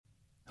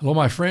Hello,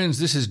 my friends.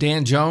 This is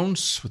Dan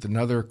Jones with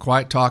another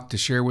Quiet Talk to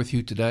share with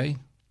you today.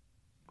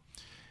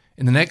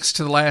 In the next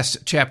to the last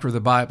chapter of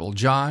the Bible,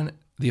 John,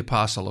 the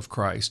apostle of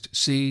Christ,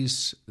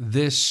 sees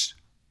this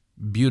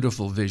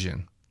beautiful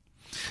vision.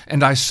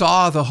 And I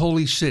saw the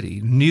holy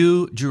city,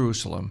 New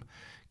Jerusalem,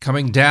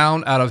 coming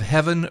down out of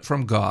heaven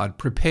from God,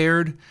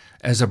 prepared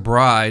as a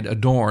bride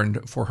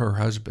adorned for her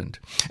husband.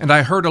 And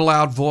I heard a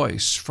loud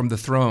voice from the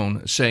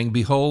throne saying,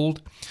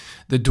 "Behold,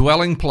 the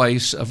dwelling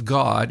place of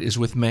God is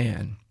with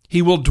man.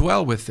 He will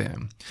dwell with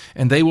them,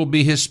 and they will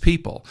be his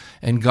people,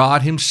 and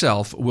God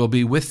himself will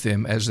be with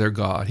them as their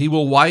God. He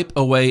will wipe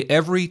away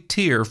every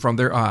tear from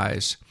their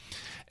eyes,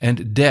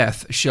 and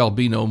death shall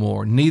be no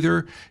more.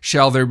 Neither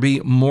shall there be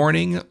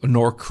mourning,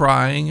 nor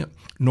crying,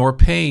 nor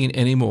pain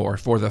any more,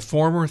 for the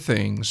former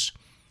things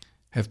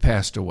have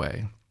passed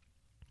away."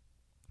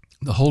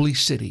 The holy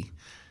city,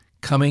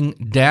 coming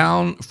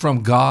down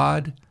from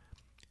God,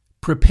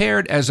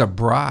 prepared as a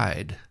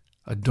bride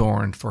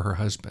adorned for her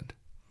husband.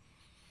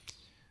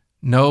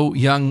 No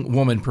young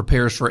woman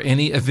prepares for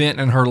any event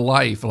in her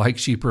life like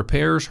she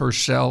prepares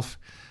herself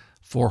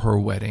for her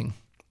wedding.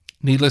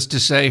 Needless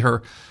to say,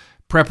 her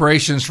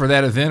preparations for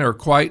that event are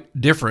quite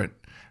different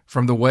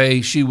from the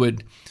way she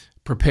would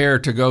prepare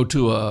to go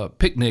to a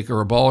picnic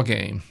or a ball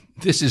game.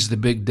 This is the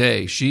big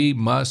day. She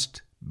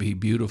must be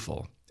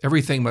beautiful.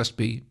 Everything must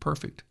be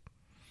perfect.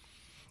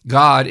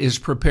 God is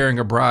preparing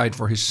a bride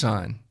for his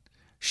son.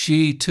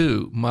 She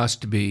too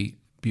must be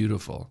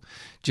beautiful.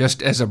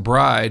 Just as a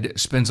bride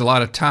spends a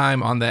lot of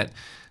time on that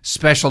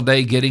special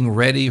day getting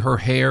ready, her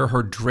hair,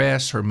 her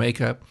dress, her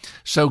makeup,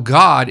 so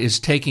God is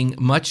taking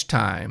much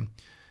time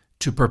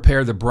to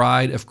prepare the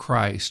bride of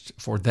Christ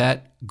for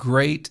that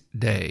great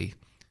day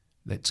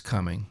that's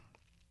coming.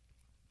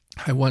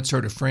 I once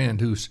heard a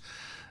friend whose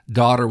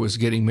daughter was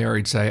getting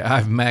married say,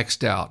 "I've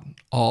maxed out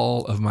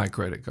all of my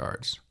credit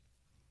cards.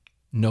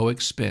 No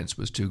expense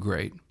was too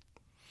great."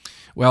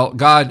 Well,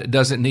 God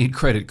doesn't need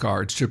credit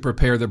cards to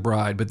prepare the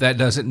bride, but that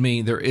doesn't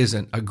mean there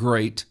isn't a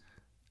great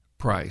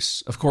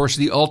price. Of course,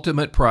 the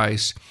ultimate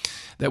price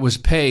that was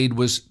paid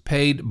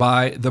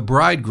by the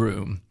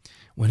bridegroom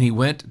when he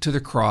went to the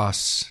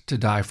cross to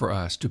die for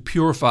us, to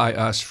purify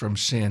us from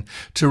sin,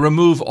 to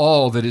remove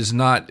all that is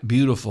not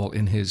beautiful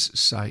in his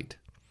sight.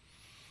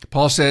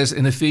 Paul says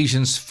in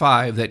Ephesians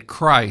 5 that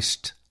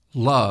Christ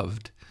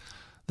loved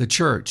the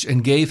church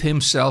and gave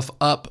himself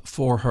up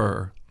for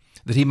her,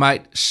 that he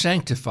might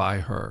sanctify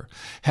her,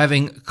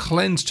 having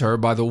cleansed her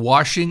by the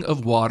washing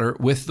of water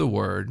with the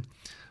word,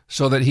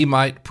 so that he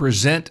might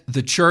present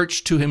the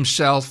church to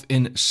himself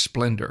in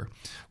splendor,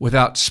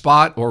 without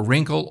spot or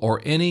wrinkle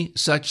or any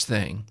such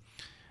thing,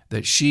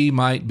 that she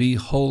might be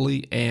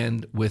holy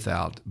and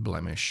without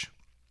blemish.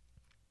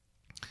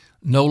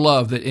 No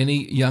love that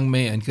any young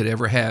man could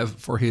ever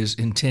have for his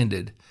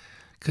intended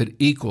could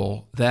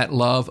equal that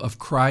love of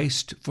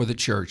Christ for the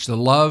church, the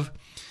love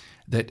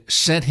that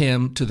sent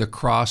him to the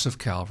cross of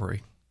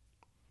Calvary.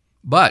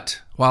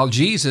 But while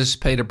Jesus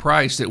paid a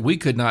price that we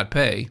could not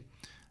pay,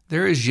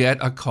 there is yet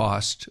a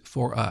cost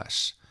for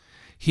us.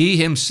 He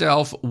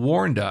himself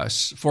warned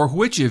us, "For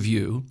which of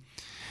you,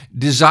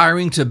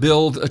 desiring to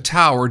build a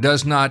tower,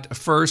 does not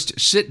first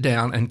sit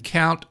down and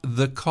count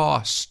the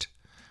cost,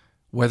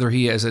 whether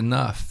he has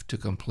enough to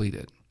complete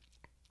it?"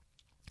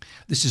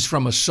 This is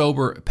from a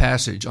sober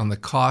passage on the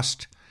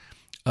cost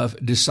of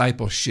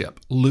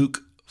discipleship,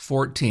 Luke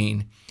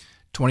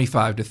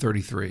 14:25 to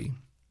 33.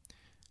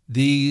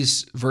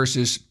 These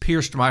verses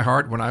pierced my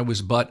heart when I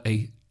was but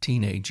a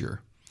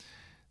teenager.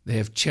 They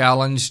have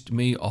challenged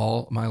me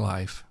all my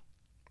life.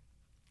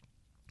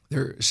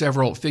 There are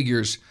several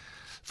figures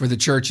for the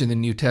church in the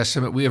New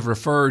Testament. We have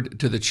referred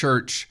to the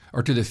church,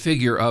 or to the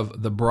figure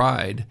of the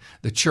bride,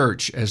 the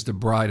church, as the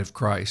bride of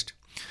Christ.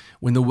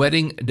 When the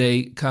wedding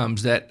day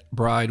comes, that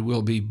bride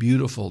will be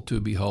beautiful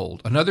to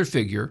behold. Another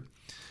figure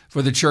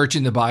for the church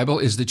in the Bible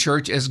is the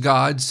church as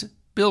God's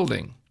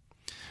building.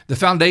 The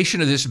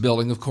foundation of this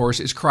building, of course,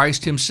 is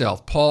Christ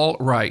himself. Paul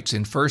writes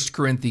in 1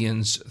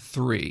 Corinthians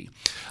 3,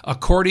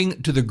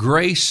 "According to the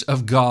grace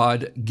of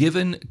God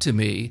given to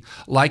me,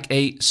 like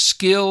a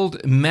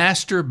skilled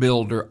master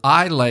builder,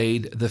 I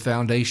laid the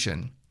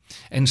foundation,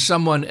 and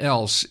someone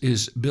else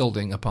is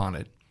building upon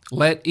it.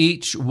 Let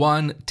each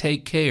one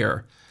take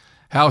care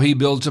how he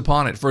builds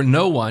upon it, for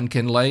no one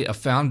can lay a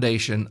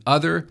foundation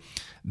other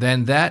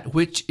than that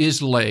which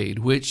is laid,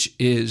 which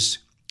is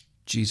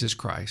Jesus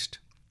Christ."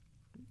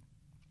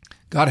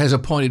 God has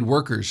appointed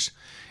workers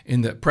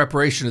in the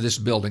preparation of this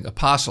building,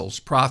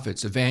 apostles,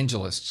 prophets,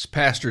 evangelists,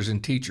 pastors,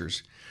 and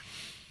teachers.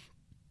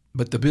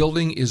 But the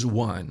building is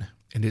one,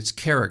 and its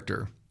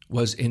character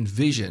was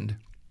envisioned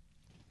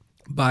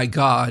by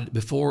God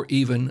before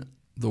even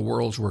the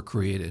worlds were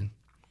created.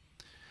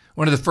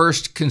 One of the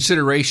first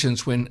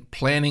considerations when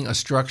planning a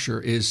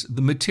structure is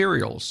the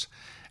materials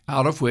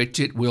out of which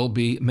it will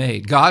be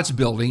made. God's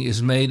building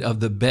is made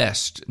of the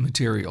best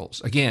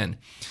materials. Again,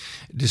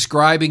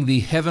 describing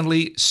the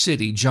heavenly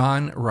city,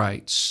 John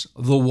writes,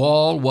 "The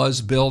wall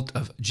was built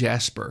of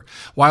jasper,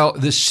 while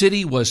the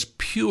city was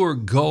pure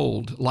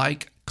gold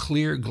like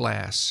clear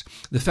glass.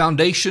 The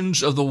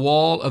foundations of the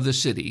wall of the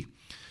city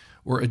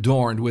were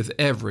adorned with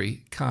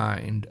every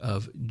kind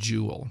of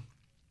jewel.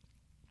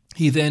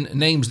 He then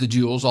names the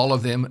jewels, all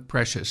of them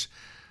precious.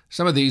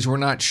 Some of these we're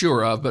not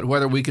sure of, but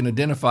whether we can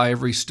identify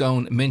every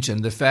stone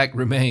mentioned, the fact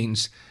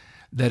remains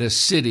that a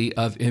city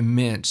of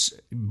immense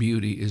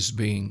beauty is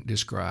being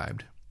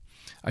described.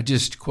 I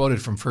just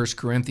quoted from 1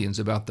 Corinthians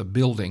about the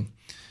building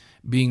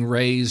being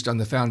raised on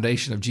the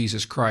foundation of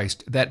Jesus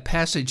Christ. That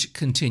passage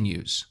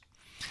continues.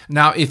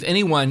 Now, if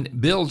anyone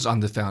builds on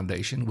the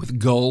foundation with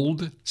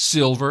gold,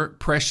 silver,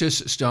 precious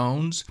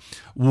stones,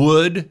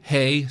 wood,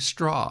 hay,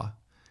 straw,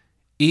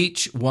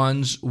 each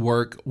one's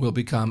work will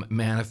become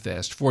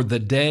manifest, for the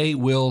day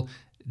will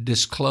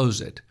disclose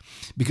it,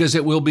 because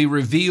it will be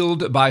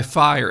revealed by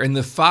fire, and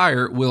the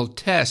fire will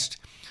test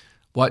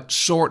what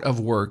sort of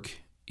work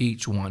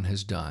each one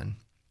has done.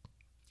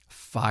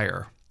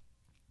 Fire.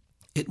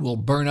 It will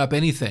burn up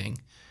anything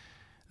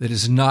that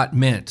is not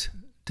meant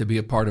to be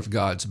a part of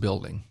God's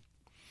building.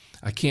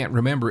 I can't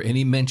remember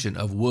any mention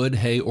of wood,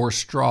 hay, or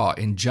straw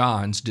in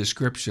John's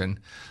description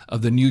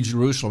of the New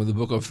Jerusalem, the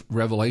book of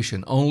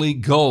Revelation. Only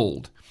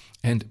gold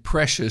and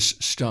precious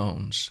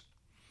stones.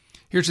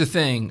 Here's the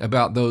thing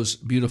about those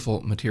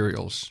beautiful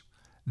materials.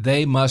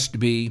 They must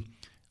be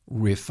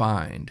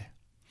refined.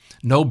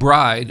 No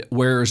bride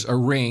wears a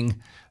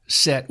ring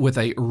set with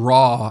a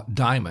raw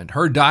diamond.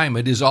 Her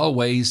diamond is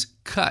always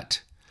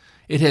cut.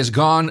 It has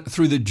gone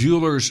through the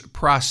jeweler's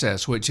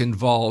process, which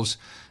involves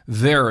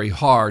very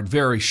hard,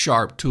 very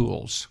sharp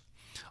tools.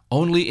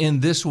 Only in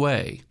this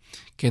way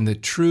can the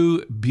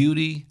true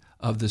beauty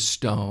of the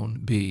stone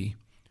be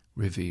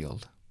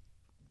revealed.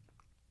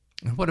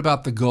 And what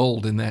about the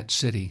gold in that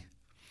city?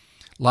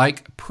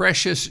 Like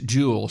precious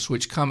jewels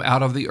which come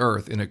out of the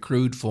earth in a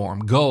crude form,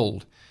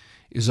 gold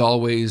is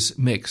always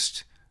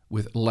mixed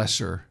with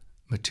lesser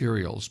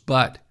materials.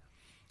 But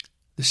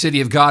the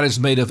city of God is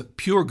made of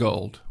pure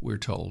gold, we're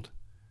told.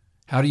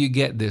 How do you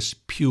get this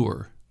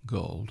pure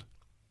gold?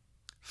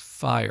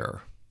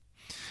 Fire.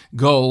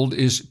 Gold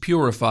is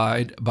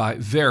purified by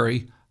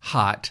very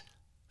hot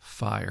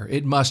fire.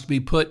 It must be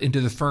put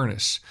into the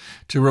furnace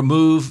to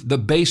remove the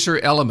baser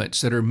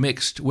elements that are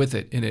mixed with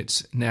it in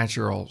its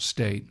natural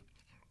state.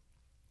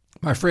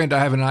 My friend, I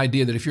have an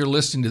idea that if you're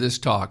listening to this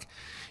talk,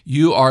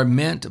 you are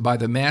meant by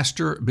the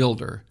master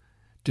builder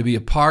to be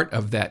a part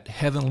of that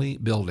heavenly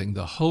building,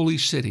 the holy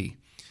city,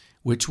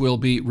 which will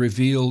be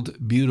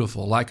revealed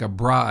beautiful like a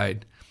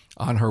bride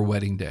on her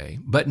wedding day.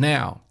 But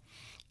now,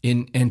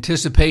 in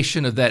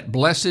anticipation of that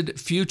blessed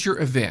future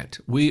event,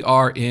 we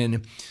are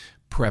in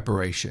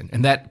preparation.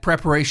 And that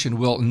preparation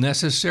will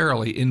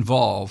necessarily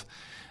involve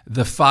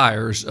the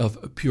fires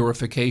of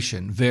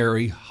purification,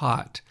 very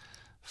hot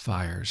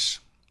fires.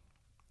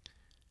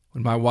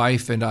 When my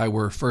wife and I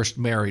were first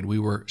married, we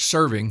were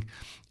serving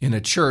in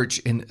a church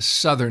in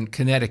southern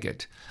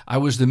Connecticut. I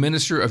was the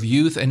minister of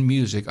youth and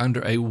music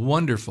under a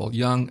wonderful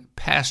young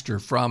pastor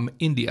from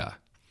India.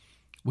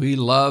 We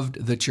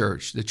loved the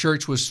church. The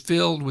church was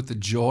filled with the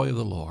joy of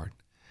the Lord.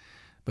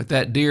 But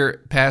that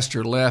dear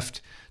pastor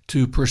left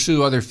to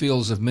pursue other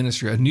fields of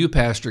ministry. A new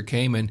pastor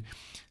came, and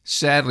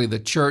sadly, the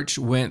church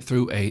went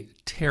through a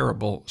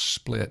terrible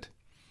split.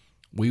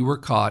 We were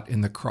caught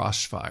in the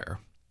crossfire.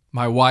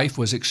 My wife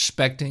was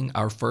expecting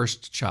our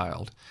first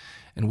child,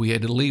 and we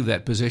had to leave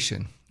that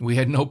position. We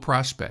had no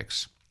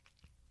prospects.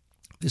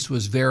 This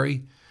was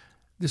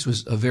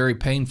a very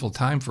painful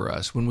time for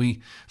us. When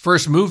we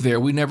first moved there,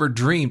 we never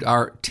dreamed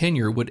our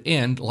tenure would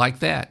end like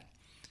that.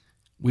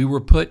 We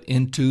were put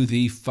into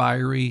the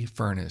fiery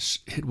furnace.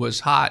 It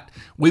was hot.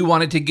 We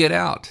wanted to get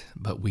out,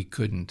 but we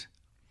couldn't.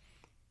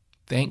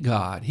 Thank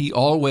God, He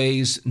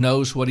always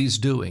knows what He's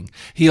doing.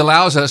 He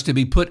allows us to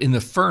be put in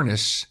the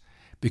furnace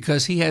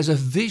because He has a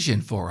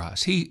vision for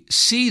us. He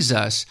sees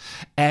us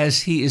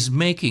as He is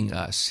making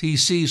us. He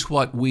sees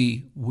what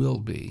we will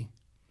be.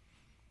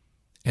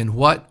 And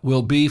what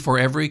will be for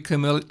every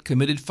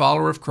committed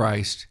follower of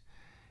Christ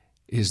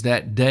is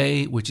that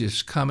day which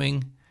is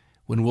coming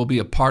when we'll be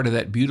a part of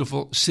that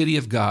beautiful city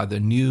of God, the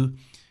New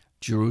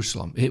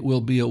Jerusalem. It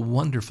will be a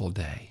wonderful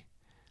day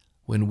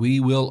when we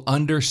will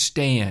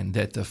understand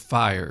that the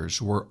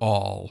fires were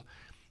all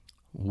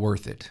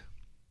worth it.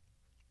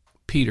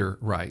 Peter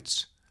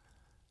writes,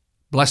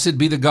 "Blessed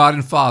be the God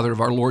and Father of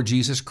our Lord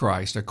Jesus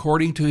Christ.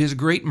 According to His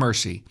great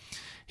mercy,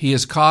 He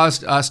has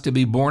caused us to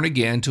be born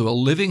again to a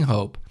living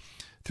hope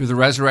through the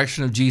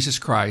resurrection of Jesus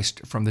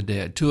Christ from the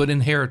dead, to an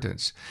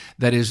inheritance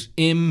that is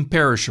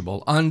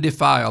imperishable,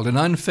 undefiled, and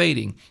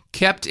unfading,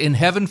 kept in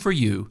heaven for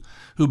you,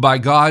 who by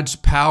God's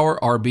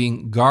power are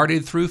being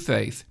guarded through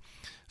faith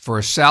for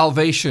a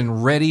salvation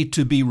ready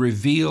to be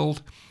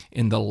revealed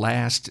in the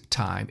last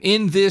time.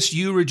 In this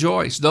you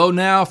rejoice, though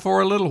now for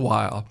a little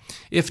while,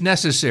 if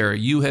necessary,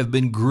 you have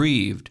been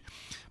grieved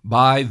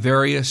by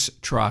various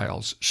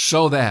trials,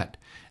 so that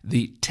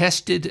the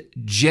tested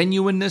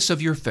genuineness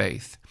of your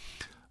faith,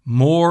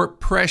 more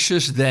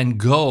precious than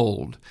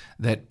gold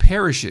that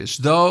perishes,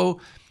 though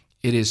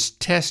it is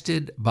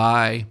tested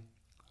by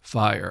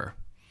fire,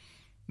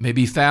 may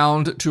be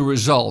found to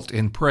result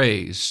in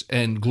praise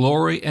and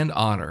glory and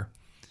honor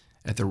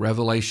at the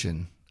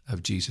revelation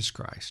of Jesus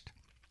Christ.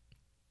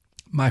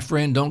 My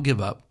friend, don't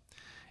give up.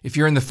 If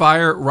you're in the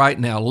fire right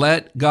now,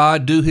 let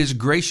God do His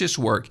gracious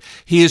work.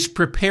 He is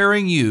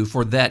preparing you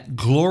for that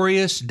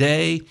glorious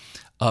day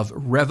of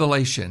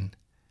revelation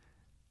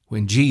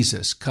when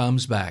Jesus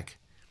comes back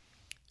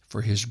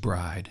for His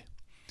bride.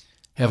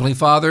 Heavenly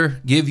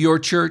Father, give your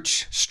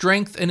church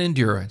strength and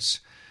endurance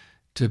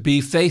to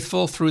be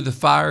faithful through the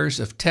fires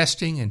of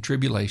testing and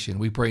tribulation.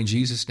 We pray in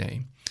Jesus'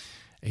 name.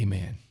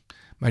 Amen.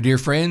 My dear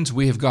friends,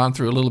 we have gone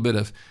through a little bit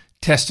of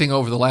testing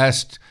over the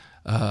last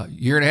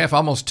year and a half,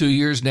 almost 2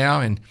 years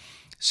now, and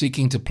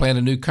seeking to plant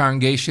a new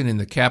congregation in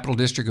the Capital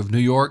District of New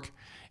York.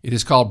 It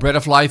is called Bread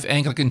of Life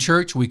Anglican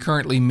Church. We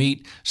currently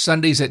meet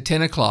Sundays at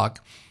 10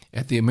 o'clock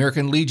at the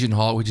American Legion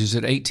Hall, which is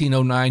at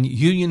 1809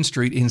 Union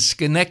Street in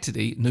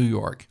Schenectady, New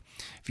York.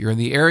 If you're in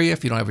the area,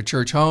 if you don't have a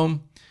church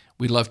home,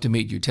 we'd love to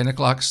meet you. 10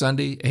 o'clock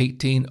Sunday,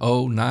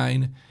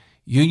 1809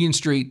 Union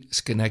Street,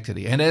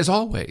 Schenectady. And as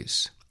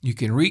always, you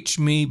can reach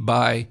me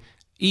by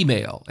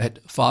email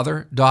at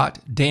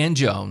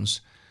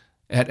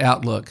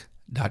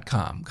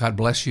father.danjones@outlook.com. God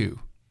bless you.